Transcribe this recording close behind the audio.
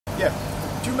Yeah.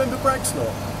 Do you remember Bragg's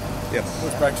law? Yes.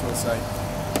 What's Bragg's law say?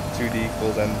 2D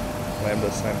equals n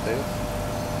lambda sine theta.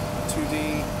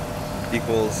 2D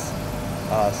Equals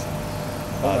 2D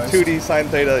Almost. sine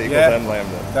theta equals n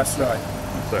lambda. That's right.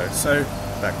 Sorry. So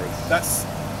Backwards. that's,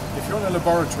 if you're on a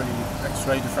laboratory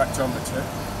X-ray diffractometer,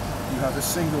 you have a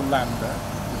single lambda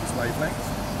with its wavelength,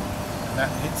 and that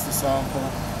hits the sample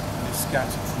and is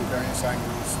scattered through various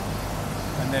angles.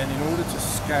 And then in order to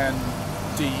scan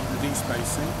D, the D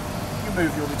spacing, you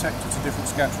move your detector to different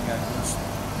scattering angles,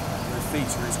 where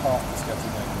theta is half the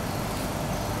scattering angle.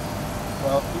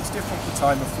 Well, it's different for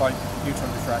time of flight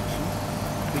neutron diffraction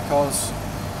because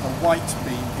a white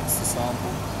beam hits the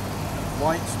sample.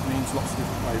 White means lots of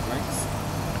different wavelengths,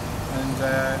 and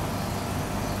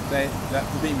the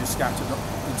beam is scattered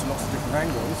into lots of different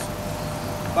angles,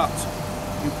 but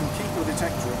you can keep your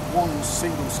detector at one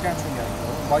single scattering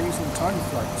angle by using the time of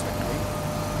flight technique.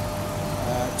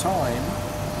 Time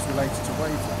is related to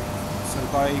wavelength, so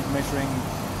by measuring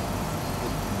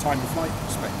the time of flight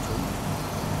spectrum,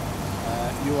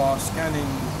 you are scanning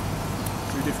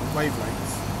through different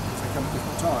wavelengths as they come at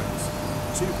different times.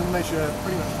 So you can measure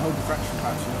pretty much the whole diffraction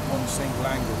pattern at one single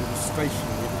angle with a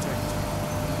stationary detector,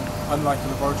 unlike a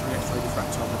laboratory X-ray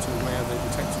diffractometer where the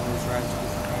detector moves around to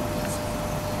different angles.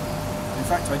 In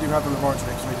fact, I do have a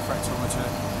laboratory X-ray diffractometer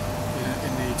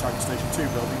in the Tiger Station 2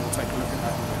 building. We'll take a look at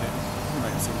that in a minute. You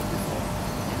may have seen it before.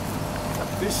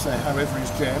 This, however,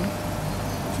 is GEM,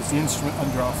 which is the instrument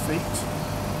under our feet.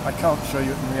 I can't show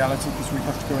you it in reality because we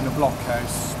have to go in a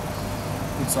blockhouse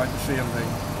inside the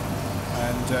shielding,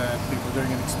 and people are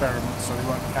doing an experiment, so they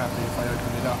won't be happy if I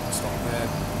open it up and stop their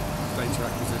data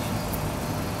acquisition.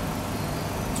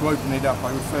 To open it up, I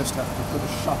would first have to put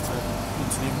a shutter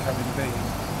into the incoming beam,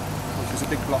 which is a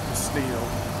big block of steel,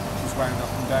 which is wound up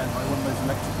and down by one of those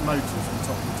electric motors on the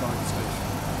top of the Tiger Station.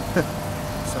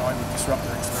 So I would disrupt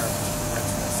their experiment if we went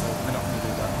there, so we're not going to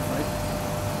do that, I'm afraid.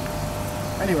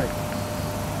 Anyway,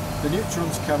 the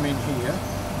neutrons come in here,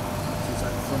 which is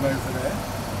from over there,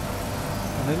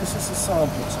 and then this is the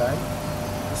sample tank.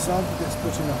 The sample gets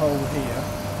put in a hole here.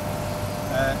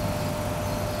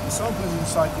 The sample is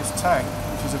inside this tank,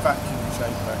 which is a vacuum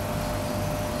chamber.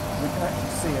 We can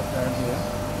actually see it down here.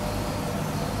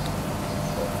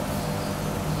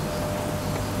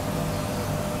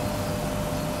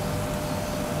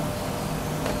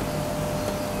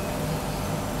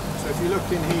 So if you look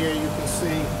in here, you can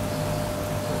see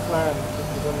the flange that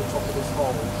is on the top of this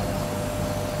hole.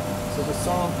 So the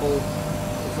sample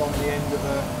is on the end of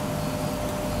a...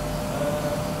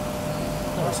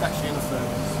 no, it's actually in a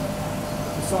furnace.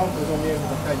 The sample is on the end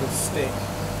of a kind of stick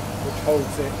which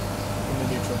holds it in the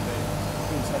neutron beam.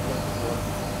 Please have a look at the one.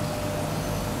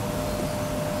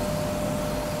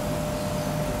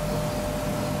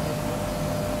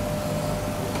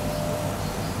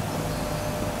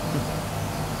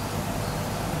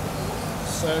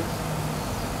 So, in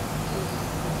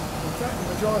fact, the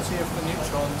majority of the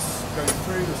neutrons go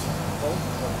through the sample,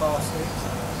 or past it,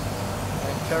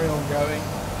 and carry on going,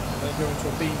 and then go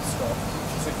into a beanstalk,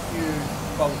 which is a huge,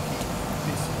 bulky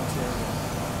piece of material.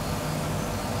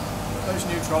 Those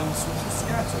neutrons, which are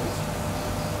scattered,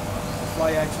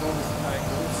 fly out in all different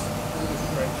angles, all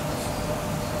different directions,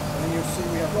 and then you'll see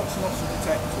we have lots and lots of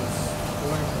detectors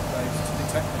all over the place to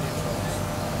detect the neutrons.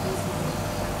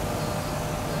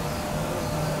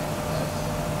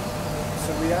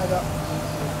 So we add up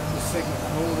the signal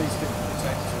from all these different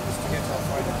detectors to get our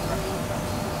final diffraction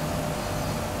pattern.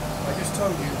 I just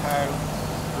told you how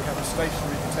we have a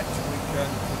stationary detector, we can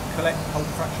collect the whole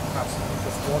diffraction pattern with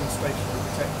just one stationary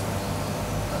detector.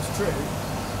 That's true.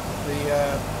 The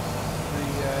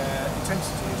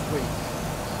intensity is weak.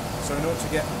 So in order to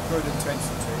get good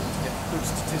intensity, to get good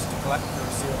statistical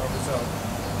accuracy on our result,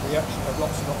 we actually have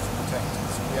lots and lots of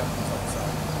detectors. We have these on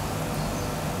site.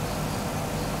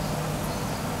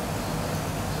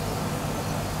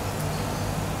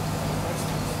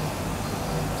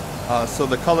 So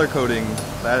the color coding,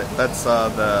 that's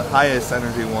the highest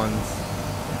energy ones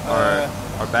are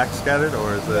backscattered,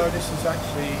 or is it? No, this is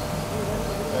actually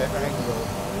angle.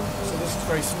 So this is a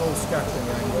very small scattering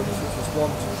angle. This is just 1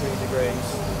 to 3 degrees.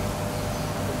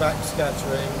 The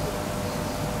backscattering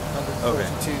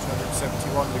 142 to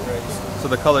 171 degrees. So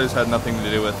the colors had nothing to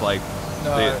do with like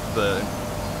no. the.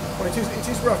 Well, it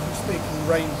is roughly speaking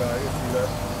rainbow if you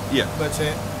look. Yeah. But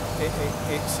it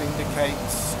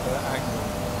indicates angle.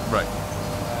 Right.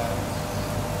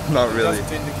 Not really. It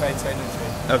doesn't indicate energy.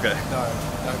 Okay. No.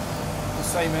 The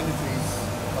same energies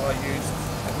are used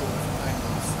at all different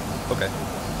angles. Okay.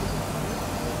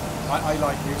 I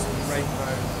like using the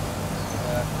rainbow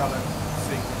colour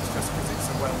sequence just because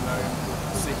it's a well-known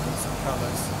sequence of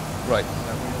colours. Right.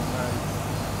 That we all know.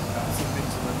 different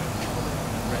bits of them,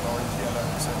 red, orange, yellow,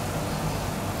 etc.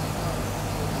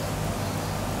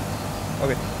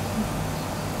 Okay.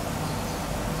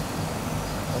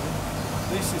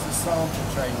 This is a sample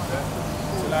changer.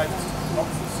 It allows us to lock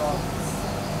the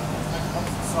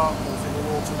samples in an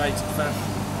automated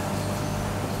fashion.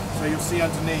 So you'll see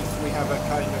underneath we have a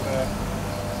kind of a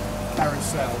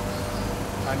carousel,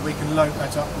 and we can load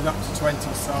that up with up to 20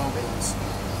 samples,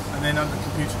 and then under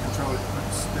computer control it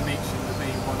puts them each in the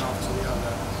bin one after the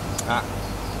other. Ah.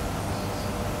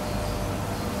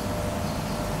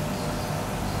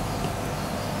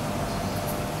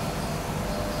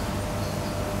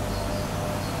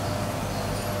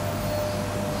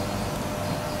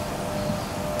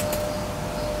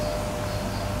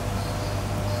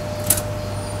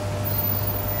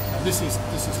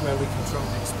 This is where we control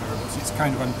the experiments. It's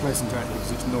kind of unpleasant out here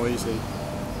because it's noisy.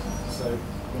 So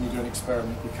when you do an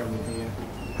experiment, you come in here,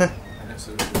 and it's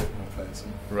a little bit more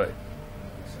pleasant. Right.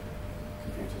 So,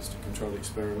 computers to control the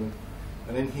experiment.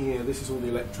 And in here, this is all the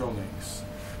electronics.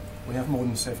 We have more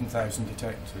than 7,000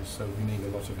 detectors, so we need a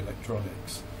lot of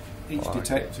electronics. Each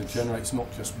detector generates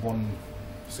not just one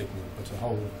signal, but a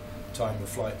whole time of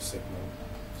flight signal.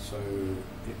 So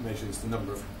it measures the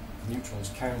number of neutrons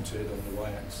counted on the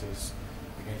y-axis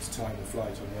against time of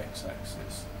flight on the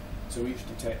x-axis. So each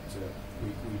detector, we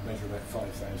measure about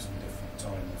 5,000 different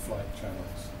time of flight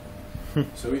channels.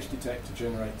 So each detector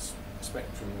generates a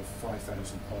spectrum of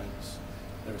 5,000 points.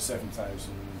 There are 7,000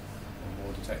 or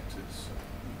more detectors. So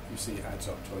you see it adds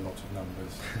up to a lot of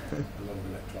numbers, a lot of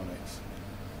electronics.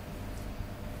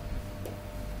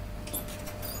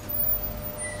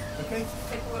 Okay.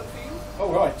 Paperwork for you?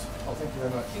 Oh, right. Oh, thank you very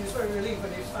much. He was very relieved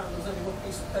when he found there was only one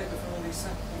piece of paper from all these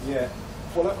samples. Yeah.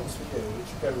 Well, that one's for you. It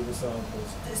should go with the samples.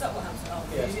 Is that what happened? Oh,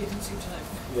 Yes. he didn't seem to know.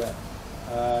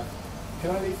 Yeah. Can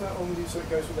I leave that on with you so it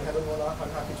goes with the Helen one? I'm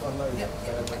happy to unload Yep,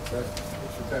 it, yep. but it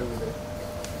should go with it.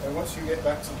 And once you get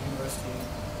back to the university,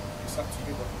 it's up to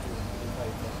you what you do with the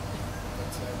paper. But,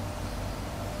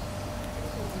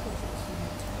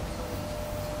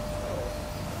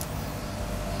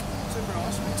 Super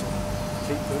asked me to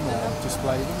keep them or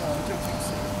display them. I don't think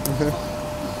so.